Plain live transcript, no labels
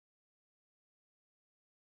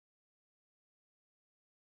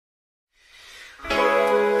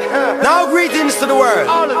Now greetings to the world.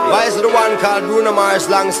 Why is the one called Bruno Mars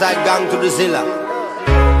alongside Gang to the Zilla?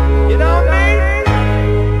 You know what I mean?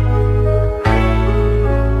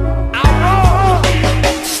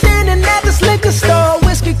 Standing at this liquor store,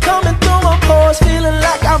 whiskey coming through my pores, feeling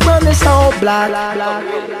like I run this whole block.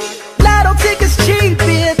 Lotto tickets cheap,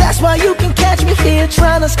 yeah, that's why you can catch me here,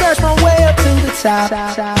 trying to scratch my way up to the top.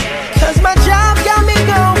 Cause my job got me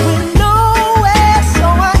going nowhere, so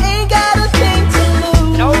I ain't got a thing to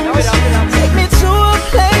lose. Take me to a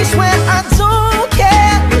place where I don't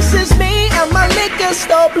care. This is me and my liquor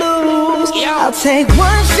store blues. I'll take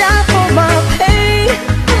one shot for my pain,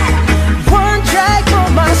 one drag for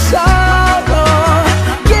my sorrow.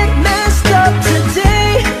 Get messed up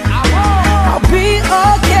today, I'll be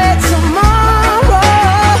okay tomorrow.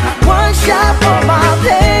 One shot for my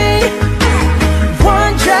pain,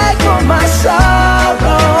 one drag for my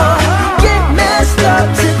sorrow. Get messed up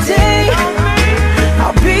today,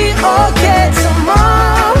 I'll be okay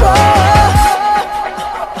tomorrow.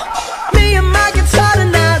 Me and my guitar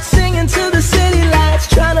tonight, singing to the city lights,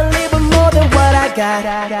 trying to live with more than what I got.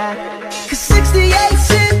 Cause 68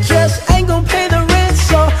 cents just ain't gon' pay the rent,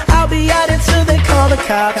 so I'll be out until they call the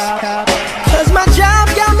cops. Cause my job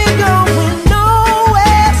got me going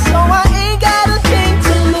nowhere, so I ain't got a thing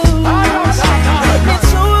to lose. Take me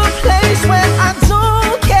to a place where I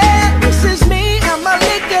don't care. This is me and my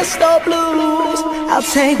liquor store blues. I'll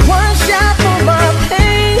take one shot for my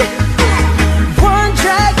pain, one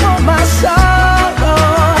drag for my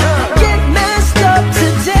sorrow. Get messed up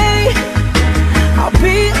today, I'll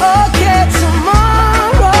be okay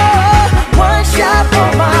tomorrow. One shot for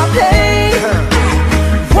my pain,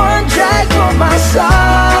 one drag for my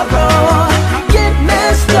sorrow. Get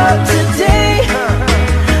messed up today,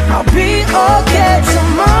 I'll be okay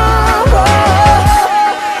tomorrow.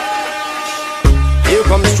 Here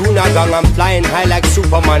comes Tuna Gang, I'm flying high like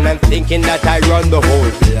Superman. I'm thinking that I run the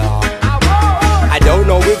whole block. I don't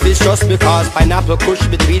know if it's just because pineapple kush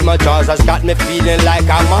between my jaws has got me feeling like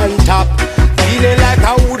I'm on top. Feeling like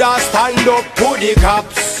I woulda stand up to the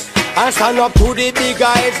cops and stand up to the big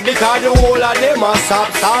guys, because the whole of them are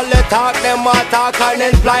sops. All the talk, them a talk, and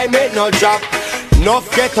employment no drop. Enough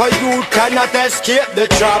ghetto youth cannot escape the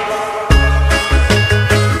trap.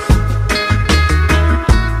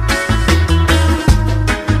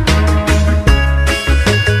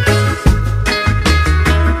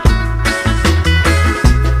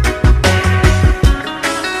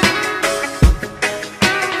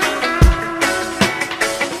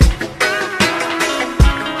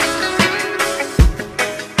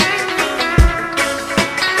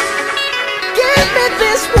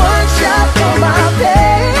 This one shot for my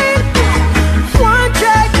pain, one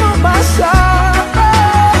drag for my sorrow.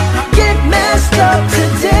 Get messed up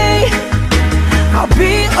today, I'll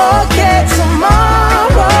be okay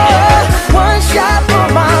tomorrow. One shot for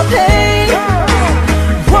my pain,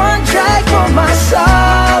 one drag for my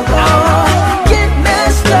sorrow. Get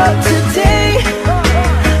messed up today,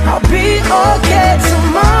 I'll be okay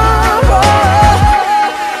tomorrow.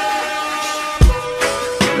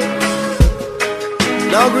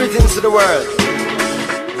 Now greetings to the world.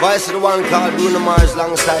 Voice of the one called Bruno Mars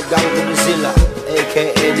alongside Gang to the Zilla,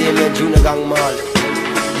 aka Daiman Junior Gang Marley.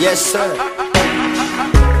 Yes sir,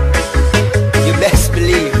 you best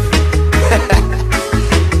believe.